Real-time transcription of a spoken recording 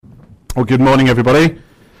Well, good morning, everybody.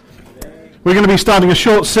 We're going to be starting a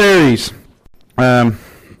short series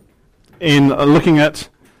in looking at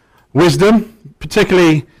wisdom,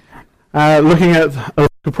 particularly looking at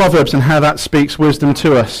the Proverbs and how that speaks wisdom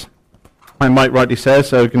to us. I might rightly say,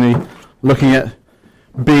 so we're going to be looking at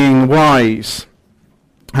being wise.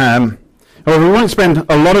 However, we won't spend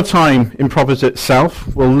a lot of time in Proverbs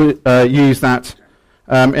itself. We'll use that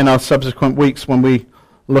in our subsequent weeks when we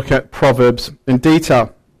look at Proverbs in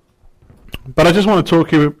detail. But I just want to talk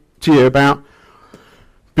to you about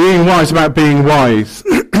being wise,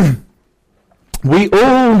 We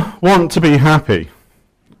all want to be happy.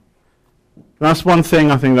 That's one thing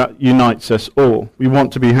I think that unites us all. We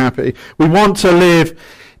want to be happy. We want to live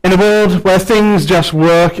in a world where things just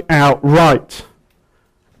work out right.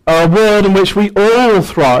 A world in which we all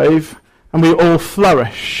thrive and we all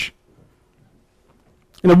flourish.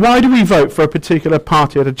 Why do we vote for a particular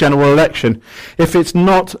party at a general election if it's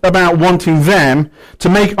not about wanting them to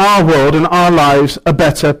make our world and our lives a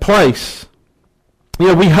better place?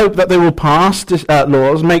 We hope that they will pass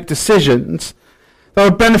laws, make decisions that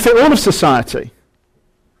will benefit all of society.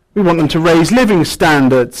 We want them to raise living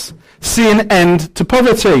standards, see an end to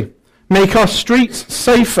poverty, make our streets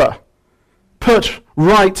safer, put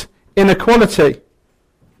right inequality.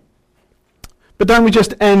 But don't we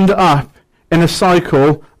just end up in a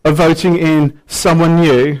cycle of voting in someone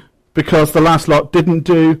new because the last lot didn't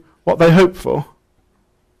do what they hoped for?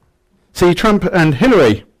 See, Trump and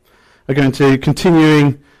Hillary are going to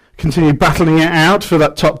continue battling it out for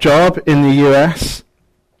that top job in the US,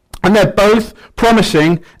 and they're both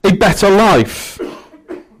promising a better life.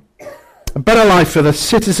 A better life for the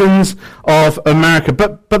citizens of America.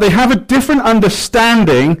 But they have a different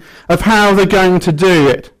understanding of how they're going to do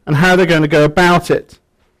it and how they're going to go about it.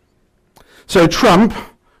 So Trump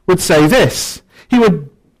would say this. He would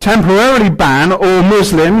temporarily ban all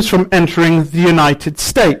Muslims from entering the United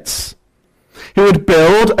States. He would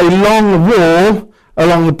build a long wall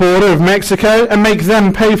along the border of Mexico and make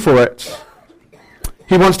them pay for it.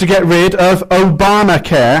 He wants to get rid of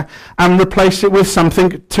Obamacare and replace it with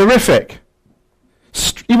something terrific.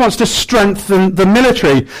 He wants to strengthen the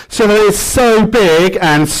military so that it's so big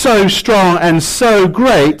and so strong and so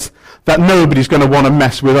great that nobody's going to want to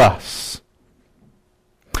mess with us.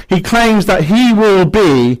 He claims that he will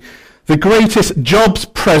be the greatest jobs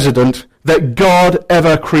president that God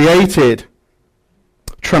ever created.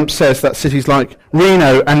 Trump says that cities like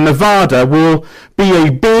Reno and Nevada will be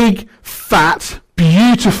a big, fat,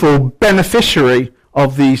 beautiful beneficiary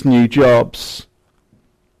of these new jobs.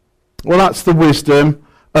 Well, that's the wisdom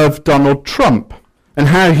of Donald Trump and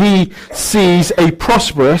how he sees a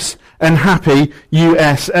prosperous and happy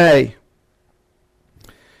USA.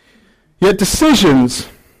 Yet decisions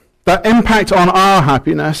that impact on our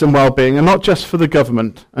happiness and well-being are not just for the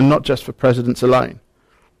government and not just for presidents alone.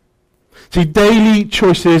 See, daily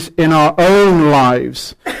choices in our own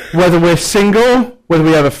lives, whether we're single, whether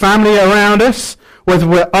we have a family around us, whether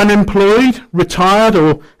we're unemployed, retired,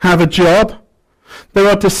 or have a job, there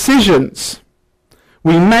are decisions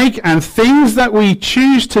we make and things that we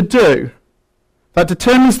choose to do that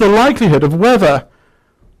determines the likelihood of whether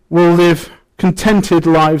we'll live contented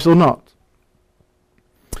lives or not.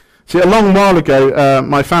 See, a long while ago,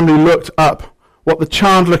 my family looked up what the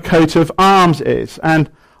Chandler coat of arms is, and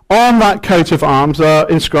on that coat of arms are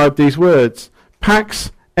inscribed these words,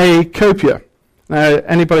 Pax e Copia. Now,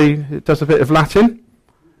 anybody who does a bit of Latin?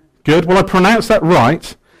 Good. Well, I pronounced that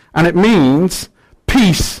right, and it means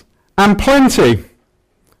peace and plenty.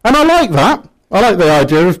 And I like that. I like the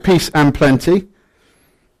idea of peace and plenty.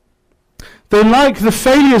 Then, like the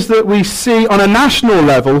failures that we see on a national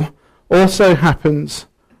level, also happens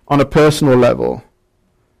on a personal level.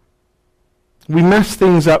 We mess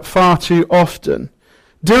things up far too often,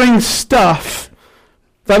 doing stuff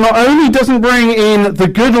that not only doesn't bring in the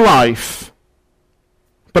good life,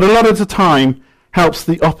 but a lot of the time helps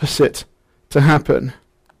the opposite to happen.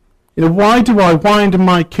 Why do I wind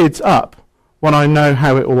my kids up when I know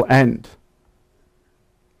how it will end?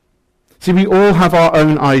 See, we all have our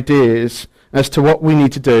own ideas as to what we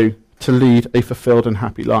need to do to lead a fulfilled and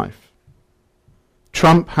happy life.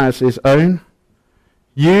 Trump has his own.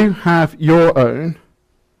 You have your own.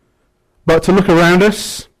 But to look around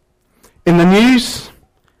us, in the news,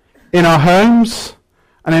 in our homes,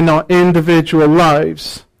 and in our individual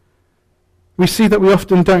lives, we see that we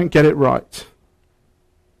often don't get it right.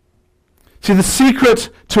 See, the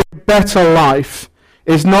secret to a better life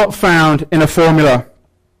is not found in a formula.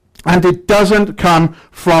 And it doesn't come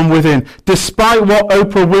from within, despite what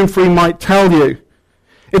Oprah Winfrey might tell you.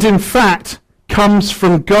 It, in fact, comes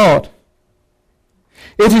from God.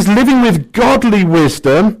 It is living with godly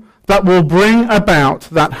wisdom that will bring about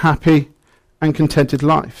that happy and contented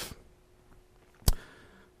life. Do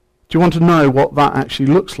you want to know what that actually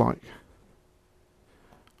looks like?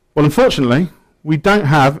 Well, unfortunately, we don't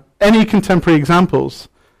have any contemporary examples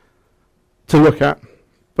to look at,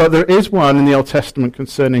 but there is one in the Old Testament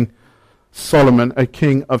concerning Solomon, a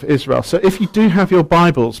king of Israel. So if you do have your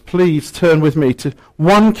Bibles, please turn with me to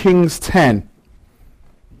 1 Kings 10.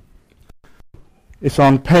 It's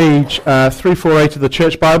on page 348 of the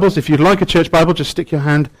church Bibles. If you'd like a church Bible, just stick your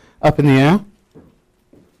hand up in the air.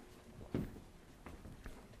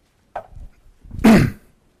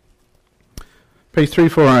 Page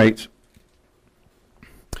 348.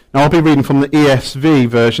 Now I'll be reading from the ESV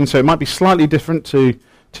version, so it might be slightly different to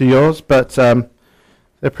yours, but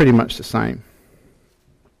they're pretty much the same.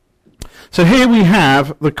 So here we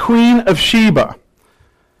have the Queen of Sheba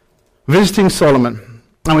visiting Solomon,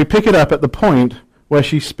 and we pick it up at the point where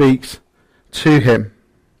she speaks to him.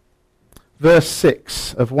 Verse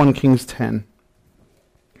 6 of 1 Kings 10.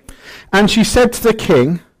 And she said to the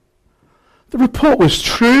king, "The report was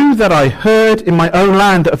true that I heard in my own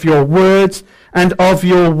land of your words and of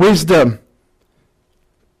your wisdom.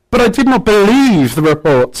 But I did not believe the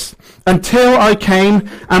reports until I came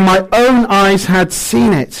and my own eyes had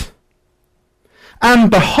seen it. And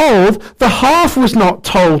behold, the half was not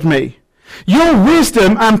told me. Your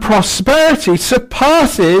wisdom and prosperity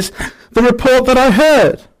surpasses the report that I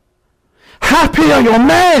heard. Happy are your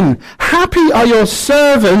men, happy are your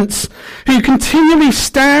servants who continually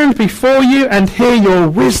stand before you and hear your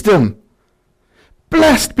wisdom.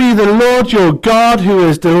 Blessed be the Lord your God who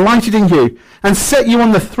has delighted in you and set you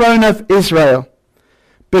on the throne of Israel.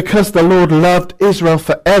 Because the Lord loved Israel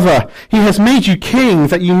forever, he has made you king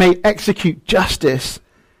that you may execute justice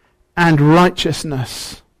and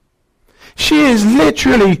righteousness." She is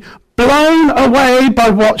literally blown away by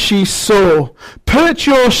what she saw. Put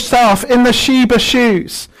yourself in the Sheba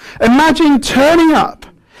shoes. Imagine turning up,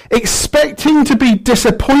 expecting to be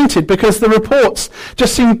disappointed because the reports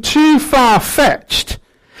just seemed too far-fetched,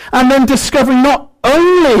 and then discovering not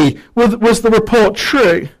only was the report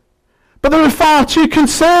true, but they were far too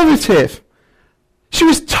conservative. She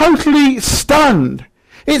was totally stunned.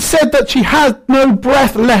 It said that she had no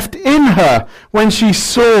breath left in her when she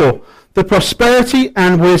saw the prosperity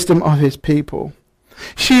and wisdom of his people.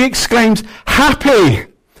 She exclaims, "Happy!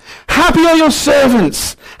 Happy are your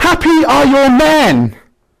servants! Happy are your men!"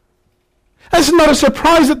 It's not a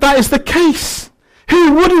surprise that that is the case.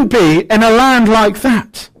 Who wouldn't be in a land like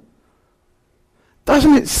that?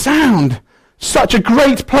 Doesn't it sound such a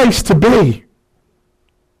great place to be?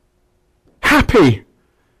 Happy,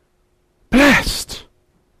 blessed.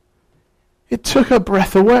 It took her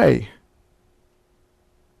breath away.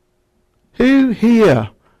 Who here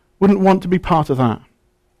wouldn't want to be part of that?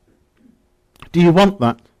 Do you want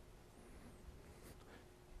that?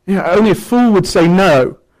 Only a fool would say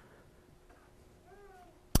no.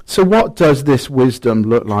 So what does this wisdom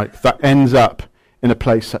look like that ends up in a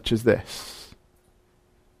place such as this?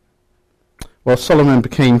 Well, Solomon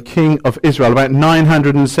became king of Israel about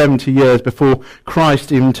 970 years before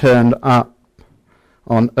Christ even turned up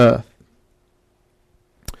on earth.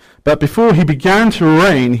 But before he began to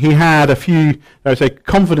reign, he had a few,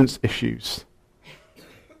 confidence issues.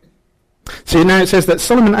 See, now it says that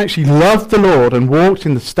Solomon actually loved the Lord and walked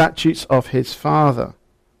in the statutes of his father.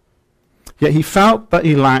 Yet he felt that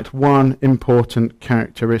he lacked one important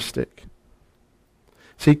characteristic.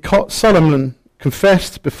 See, Solomon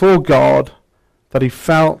confessed before God that he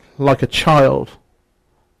felt like a child,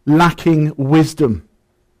 lacking wisdom,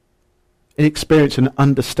 experience and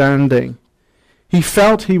understanding. He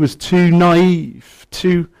felt he was too naive,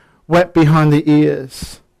 too wet behind the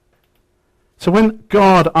ears. So when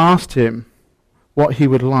God asked him what he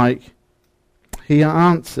would like, he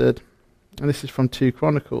answered, and this is from 2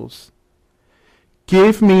 Chronicles,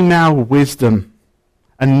 "Give me now wisdom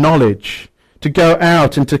and knowledge to go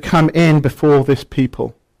out and to come in before this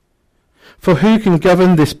people. For who can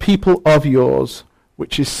govern this people of yours,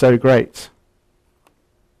 which is so great?"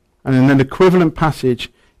 And in an equivalent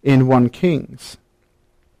passage in 1 Kings,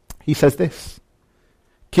 he says this,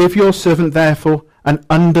 "Give your servant therefore an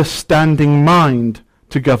understanding mind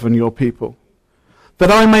to govern your people,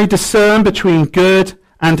 that I may discern between good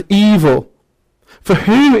and evil. For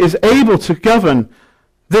who is able to govern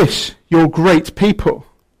this your great people?"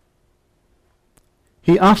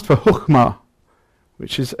 He asked for hukmah,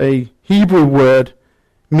 which is a Hebrew word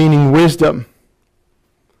meaning wisdom.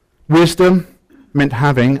 Wisdom meant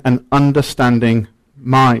having an understanding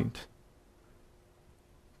mind.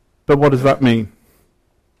 But what does that mean?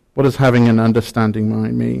 What does having an understanding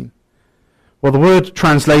mind mean? Well, the word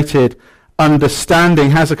translated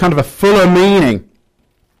understanding has a kind of a fuller meaning.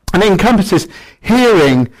 And it encompasses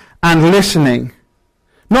hearing and listening.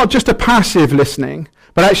 Not just a passive listening,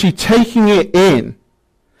 but actually taking it in.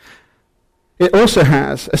 It also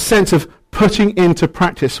has a sense of putting into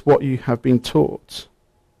practice what you have been taught.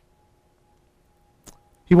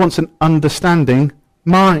 He wants an understanding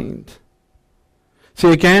mind.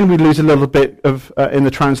 See, again, we lose a little bit of in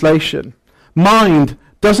the translation. Mind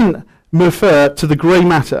doesn't refer to the grey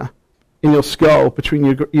matter in your skull between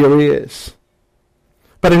your ears,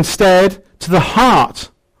 but instead to the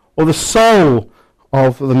heart or the soul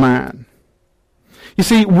of the man. You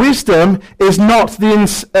see, wisdom is not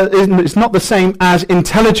the same as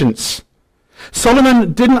intelligence.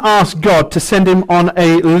 Solomon didn't ask God to send him on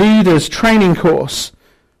a leader's training course.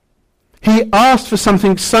 He asked for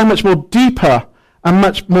something so much more deeper and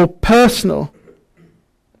much more personal.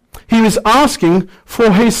 He was asking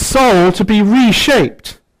for his soul to be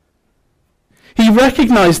reshaped. He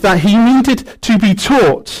recognized that he needed to be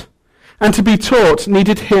taught, and to be taught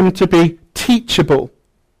needed him to be teachable.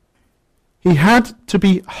 He had to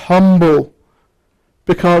be humble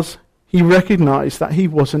because he recognized that he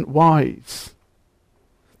wasn't wise,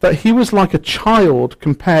 that he was like a child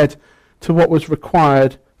compared to what was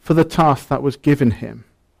required for the task that was given him.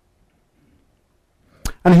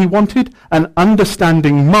 And he wanted an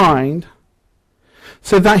understanding mind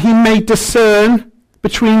so that he may discern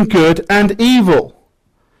between good and evil.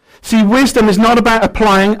 See, wisdom is not about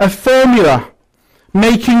applying a formula,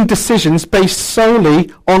 making decisions based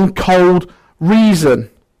solely on cold reason.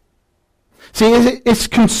 See, it's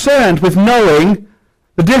concerned with knowing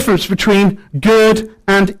the difference between good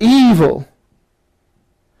and evil.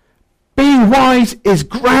 Being wise is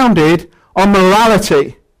grounded on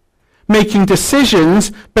morality, making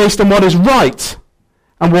decisions based on what is right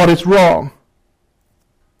and what is wrong.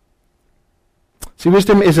 See,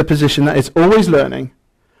 wisdom is a position that is always learning,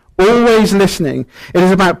 always listening. It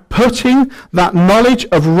is about putting that knowledge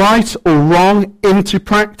of right or wrong into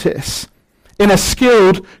practice in a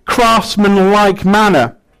skilled, craftsman-like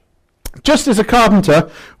manner. Just as a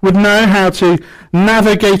carpenter would know how to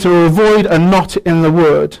navigate or avoid a knot in the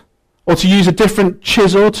wood, or to use a different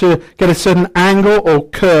chisel to get a certain angle or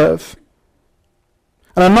curve.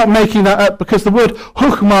 And I'm not making that up because the word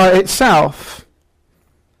hukmah itself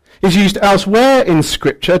is used elsewhere in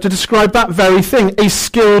Scripture to describe that very thing, a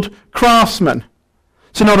skilled craftsman.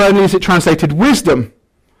 So not only is it translated wisdom,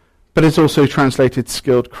 but it's also translated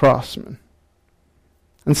skilled craftsman.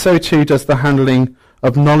 And so too does the handling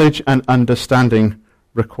of knowledge and understanding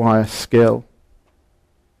require skill.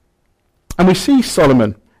 And we see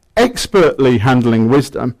Solomon expertly handling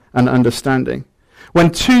wisdom and understanding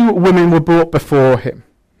when two women were brought before him,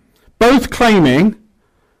 both claiming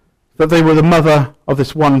that they were the mother of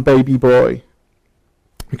this one baby boy.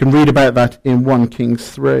 You can read about that in 1 Kings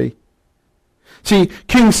 3. See,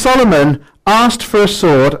 King Solomon asked for a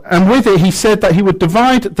sword, and with it he said that he would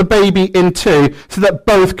divide the baby in two so that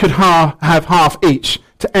both could have half each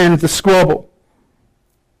to end the squabble.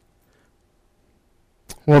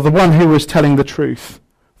 Well, the one who was telling the truth,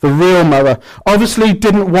 the real mother, obviously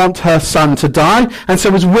didn't want her son to die, and so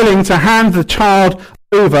was willing to hand the child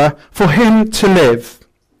over for him to live.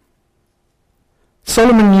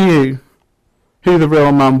 Solomon knew who the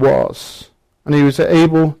real man was, and he was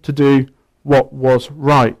able to do what was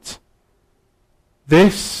right.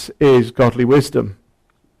 This is godly wisdom,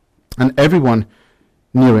 and everyone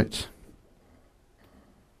knew it.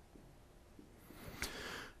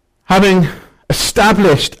 Having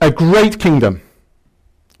established a great kingdom,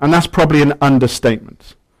 and that's probably an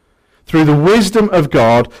understatement, through the wisdom of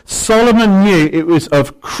God, Solomon knew it was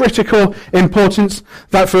of critical importance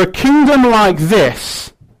that for a kingdom like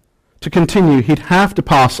this to continue, he'd have to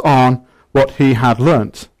pass on what he had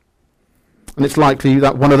learnt. And it's likely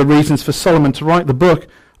that one of the reasons for Solomon to write the book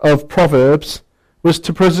of Proverbs was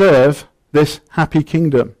to preserve this happy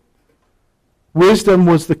kingdom. Wisdom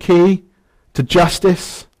was the key to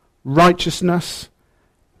justice, righteousness,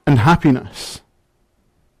 and happiness.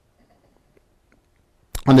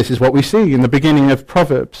 And this is what we see in the beginning of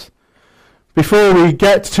Proverbs. Before we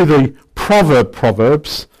get to the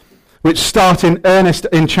Proverbs, which start in earnest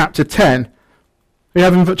in chapter 10, we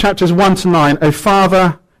have in chapters 1 to 9, a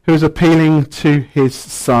father who is appealing to his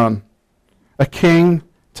son, a king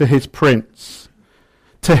to his prince,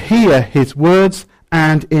 to hear his words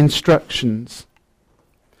and instructions.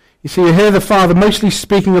 You see, you hear the father mostly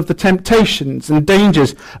speaking of the temptations and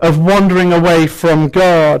dangers of wandering away from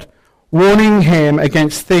God, warning him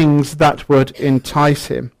against things that would entice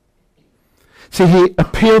him. See, he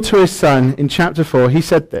appealed to his son in chapter 4. He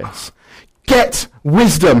said this: get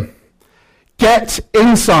wisdom, get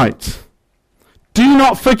insight. Do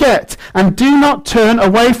not forget, and do not turn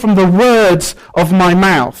away from the words of my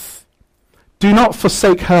mouth. Do not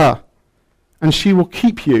forsake her, and she will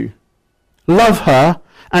keep you. Love her,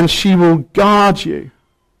 and she will guard you.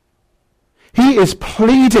 He is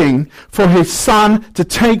pleading for his son to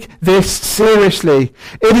take this seriously.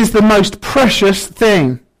 It is the most precious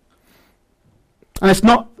thing. And it's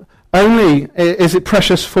not only is it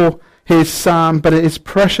precious for his son, but it is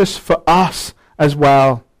precious for us as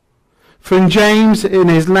well. For in James, in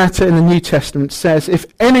his letter in the New Testament, says, if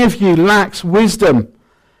any of you lacks wisdom,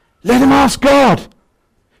 let him ask God,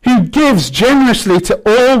 who gives generously to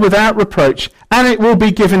all without reproach, and it will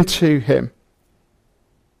be given to him.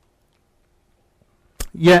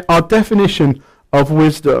 Yet our definition of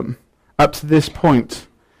wisdom up to this point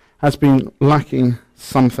has been lacking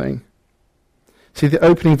something. See, the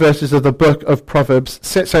opening verses of the book of Proverbs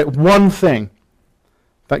sets out one thing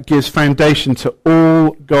that gives foundation to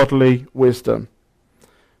all godly wisdom.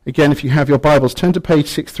 Again, if you have your Bibles, turn to page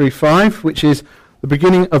 635, which is the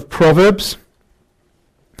beginning of Proverbs.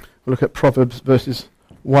 We'll look at Proverbs verses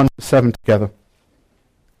 1 to 7 together.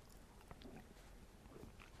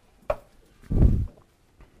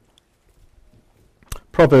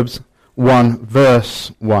 Proverbs 1,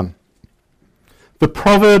 verse 1. The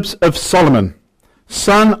Proverbs of Solomon,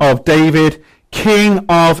 son of David, king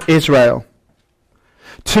of Israel.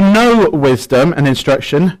 To know wisdom and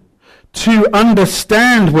instruction, to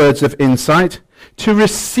understand words of insight, to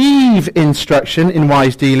receive instruction in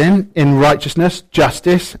wise dealing, in righteousness,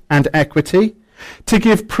 justice, and equity, to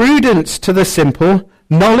give prudence to the simple,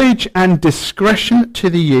 knowledge and discretion to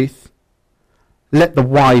the youth. Let the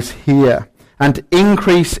wise hear and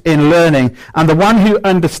increase in learning, and the one who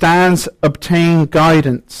understands obtain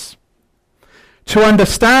guidance. To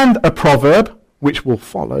understand a proverb, which will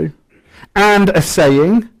follow, and a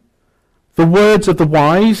saying, the words of the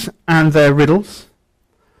wise and their riddles.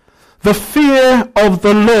 The fear of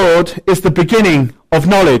the Lord is the beginning of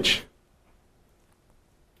knowledge.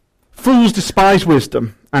 Fools despise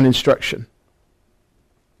wisdom and instruction.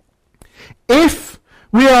 If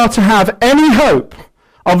we are to have any hope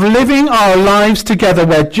of living our lives together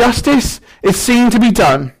where justice is seen to be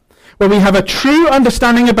done, where we have a true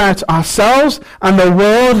understanding about ourselves and the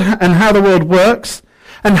world and how the world works,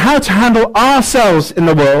 and how to handle ourselves in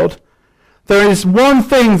the world, there is one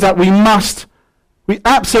thing that we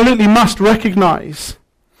absolutely must recognize,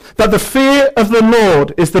 that the fear of the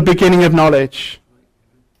Lord is the beginning of knowledge.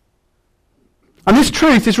 And this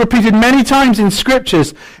truth is repeated many times in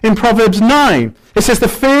scriptures. In Proverbs 9, it says the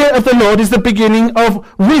fear of the Lord is the beginning of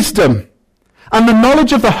wisdom, and the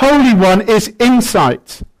knowledge of the Holy One is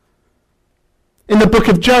insight. In the book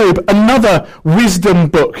of Job, another wisdom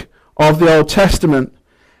book of the Old Testament,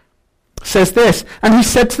 says this, and he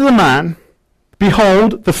said to the man,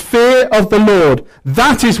 behold, the fear of the Lord,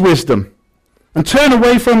 that is wisdom, and turn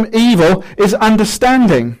away from evil is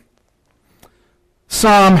understanding.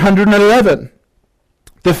 Psalm 111,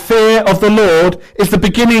 the fear of the Lord is the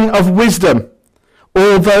beginning of wisdom.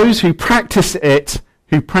 All those who practice it,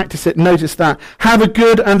 notice that, have a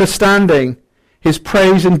good understanding. His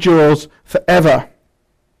praise endures forever.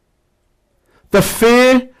 The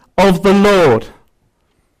fear of the Lord.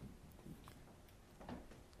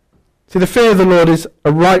 See, the fear of the Lord is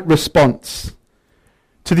a right response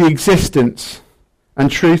to the existence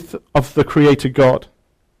and truth of the Creator God.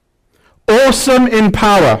 Awesome in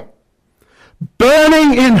power,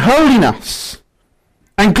 burning in holiness,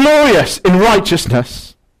 and glorious in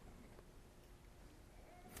righteousness.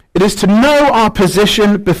 It is to know our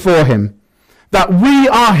position before him, that we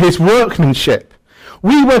are his workmanship.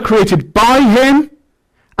 We were created by him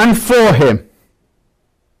and for him.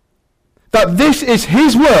 That this is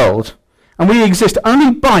his world, and we exist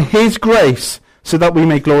only by his grace, so that we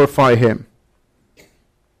may glorify him.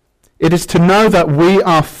 It is to know that we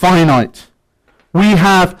are finite. We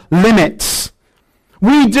have limits.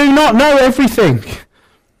 We do not know everything.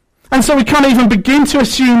 And so we can't even begin to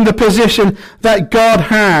assume the position that God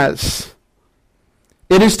has.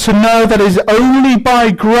 It is to know that it is only by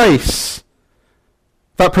grace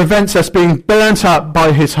that prevents us being burnt up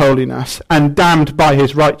by his holiness and damned by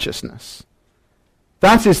his righteousness.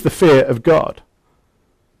 That is the fear of God.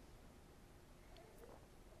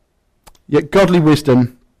 Yet godly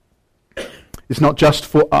wisdom is not just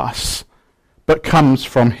for us, but comes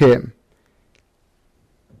from him.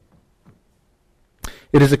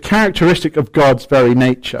 It is a characteristic of God's very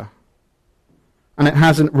nature, and it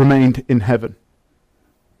hasn't remained in heaven.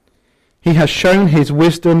 He has shown his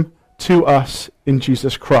wisdom to us in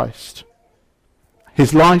Jesus Christ.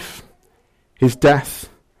 His life, his death,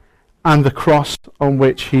 and the cross on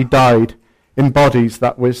which he died embodies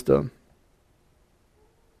that wisdom.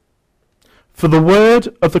 For the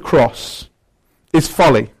word of the cross is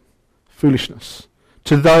folly, foolishness,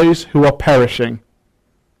 to those who are perishing.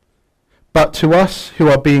 But to us who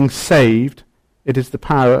are being saved, it is the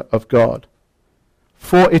power of God.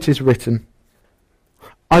 For it is written,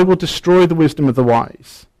 I will destroy the wisdom of the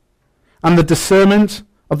wise, and the discernment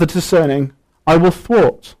of the discerning I will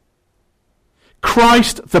thwart.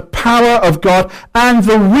 Christ, the power of God, and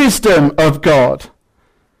the wisdom of God.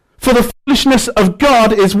 For the foolishness of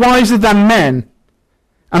God is wiser than men,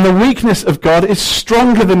 and the weakness of God is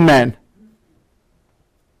stronger than men.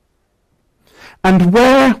 And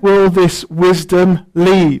where will this wisdom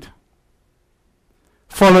lead?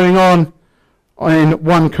 Following on in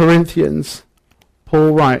 1 Corinthians,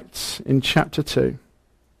 Paul writes in chapter 2,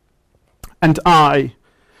 And I,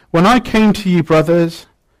 when I came to you, brothers,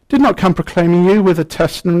 did not come proclaiming you with a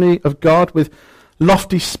testimony of God with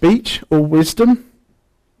lofty speech or wisdom.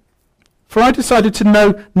 For I decided to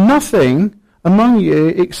know nothing among you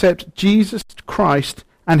except Jesus Christ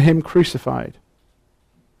and him crucified.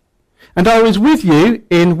 And I was with you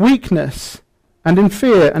in weakness and in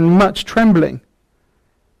fear and much trembling.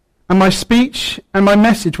 And my speech and my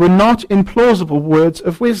message were not in plausible words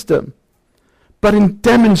of wisdom, but in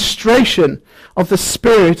demonstration of the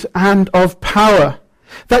Spirit and of power,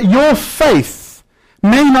 that your faith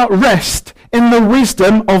may not rest in the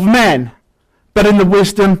wisdom of men, but in the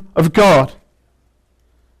wisdom of God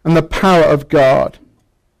and the power of God.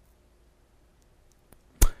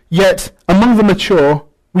 Yet among the mature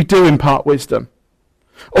we do impart wisdom,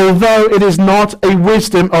 although it is not a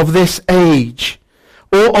wisdom of this age,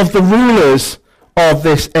 or of the rulers of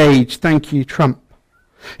this age, thank you, Trump,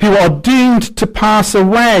 who are doomed to pass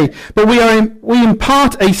away, but we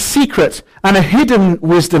impart a secret and a hidden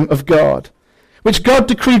wisdom of God, which God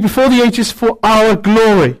decreed before the ages for our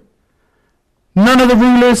glory. None of the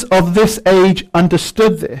rulers of this age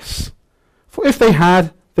understood this, for if they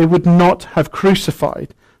had, they would not have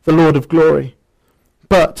crucified the Lord of glory.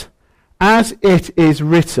 But as it is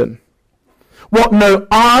written, what no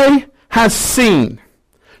eye has seen,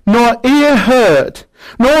 nor ear heard,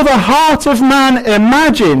 nor the heart of man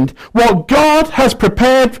imagined, what God has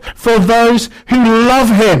prepared for those who love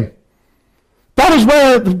him. That is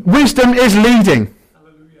where wisdom is leading.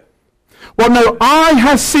 Hallelujah. What no eye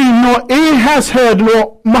has seen, nor ear has heard,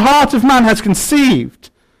 nor the heart of man has conceived.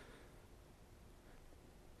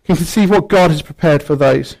 You can conceive what God has prepared for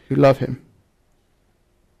those who love him.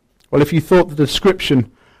 Well, if you thought the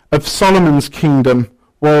description of Solomon's kingdom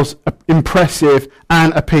was impressive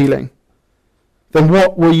and appealing, then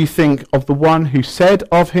what will you think of the one who said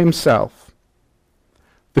of himself,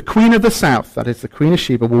 the queen of the south, that is the queen of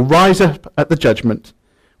Sheba, will rise up at the judgment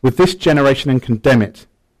with this generation and condemn it.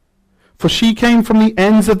 For she came from the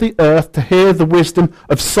ends of the earth to hear the wisdom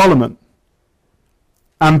of Solomon.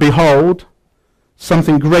 And behold,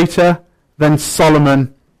 something greater than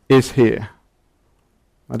Solomon is here.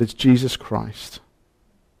 That is Jesus Christ.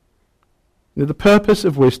 You know, the purpose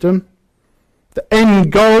of wisdom, the end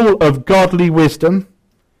goal of godly wisdom,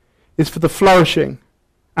 is for the flourishing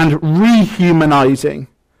and rehumanizing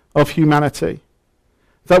of humanity,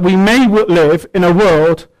 that we may live in a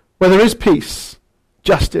world where there is peace,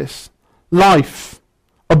 justice, life,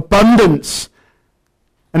 abundance,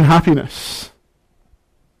 and happiness.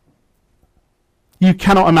 You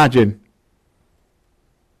cannot imagine.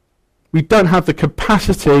 We don't have the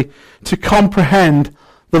capacity to comprehend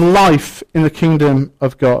the life in the kingdom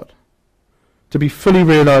of God, to be fully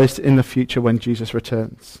realized in the future when Jesus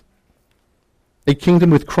returns. A kingdom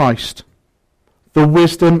with Christ, the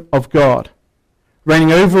wisdom of God,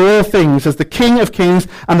 reigning over all things as the King of kings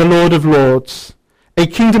and the Lord of lords. A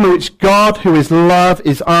kingdom in which God, who is love,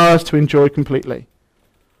 is ours to enjoy completely.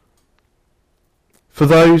 For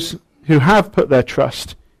those who have put their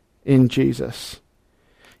trust in Jesus,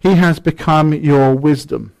 he has become your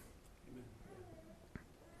wisdom.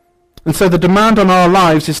 And so the demand on our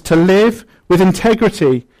lives is to live with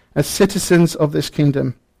integrity as citizens of this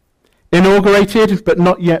kingdom, inaugurated but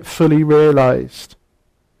not yet fully realized.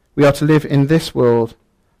 We are to live in this world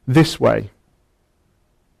this way.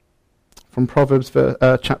 From Proverbs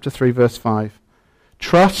chapter 3, verse 5.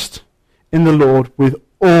 Trust in the Lord with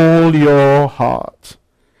all your heart,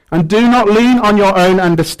 and do not lean on your own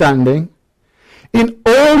understanding. In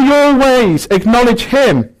all your ways acknowledge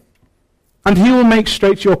him, and he will make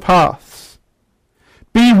straight your paths.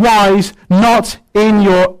 Be wise not in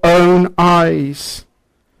your own eyes.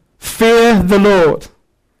 Fear the Lord,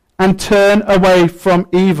 and turn away from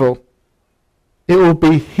evil. It will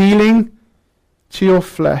be healing to your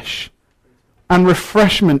flesh, and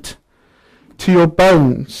refreshment to your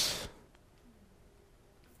bones.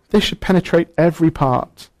 This should penetrate every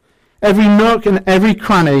part, every nook and every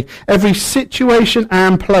cranny, every situation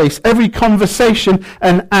and place, every conversation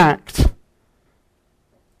and act.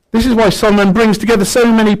 This is why Solomon brings together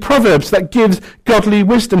so many proverbs that gives godly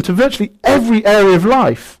wisdom to virtually every area of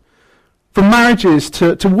life. From marriages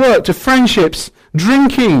to work to friendships,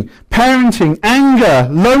 drinking, parenting, anger,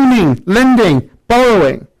 loaning, lending,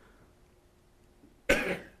 borrowing.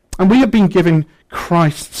 And we have been given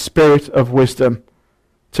Christ's spirit of wisdom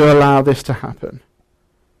to allow this to happen.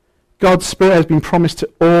 God's spirit has been promised to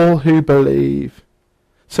all who believe.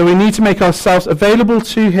 So we need to make ourselves available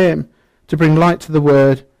to him to bring light to the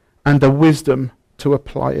word and the wisdom to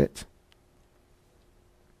apply it.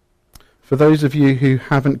 For those of you who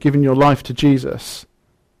haven't given your life to Jesus,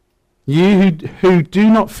 you who do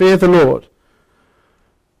not fear the Lord,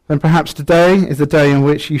 then perhaps today is the day in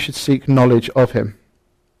which you should seek knowledge of him.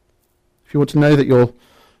 If you want to know that your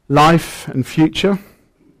life and future,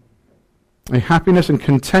 a happiness and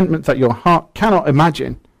contentment that your heart cannot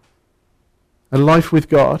imagine, a life with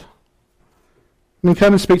God, then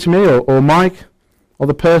come and speak to me or Mike or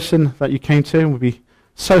the person that you came to, and we'd be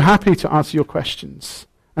so happy to answer your questions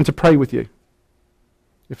and to pray with you,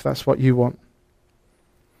 if that's what you want.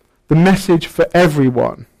 The message for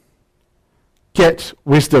everyone: get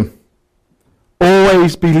wisdom.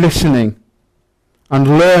 Always be listening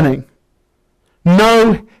and learning.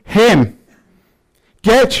 Know him.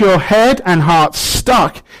 Get your head and heart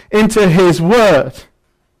stuck into his word.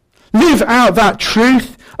 Live out that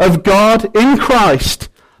truth of God in Christ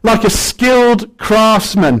like a skilled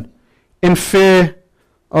craftsman in fear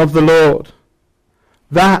of the Lord.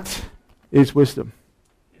 That is wisdom.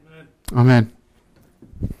 Amen. Amen.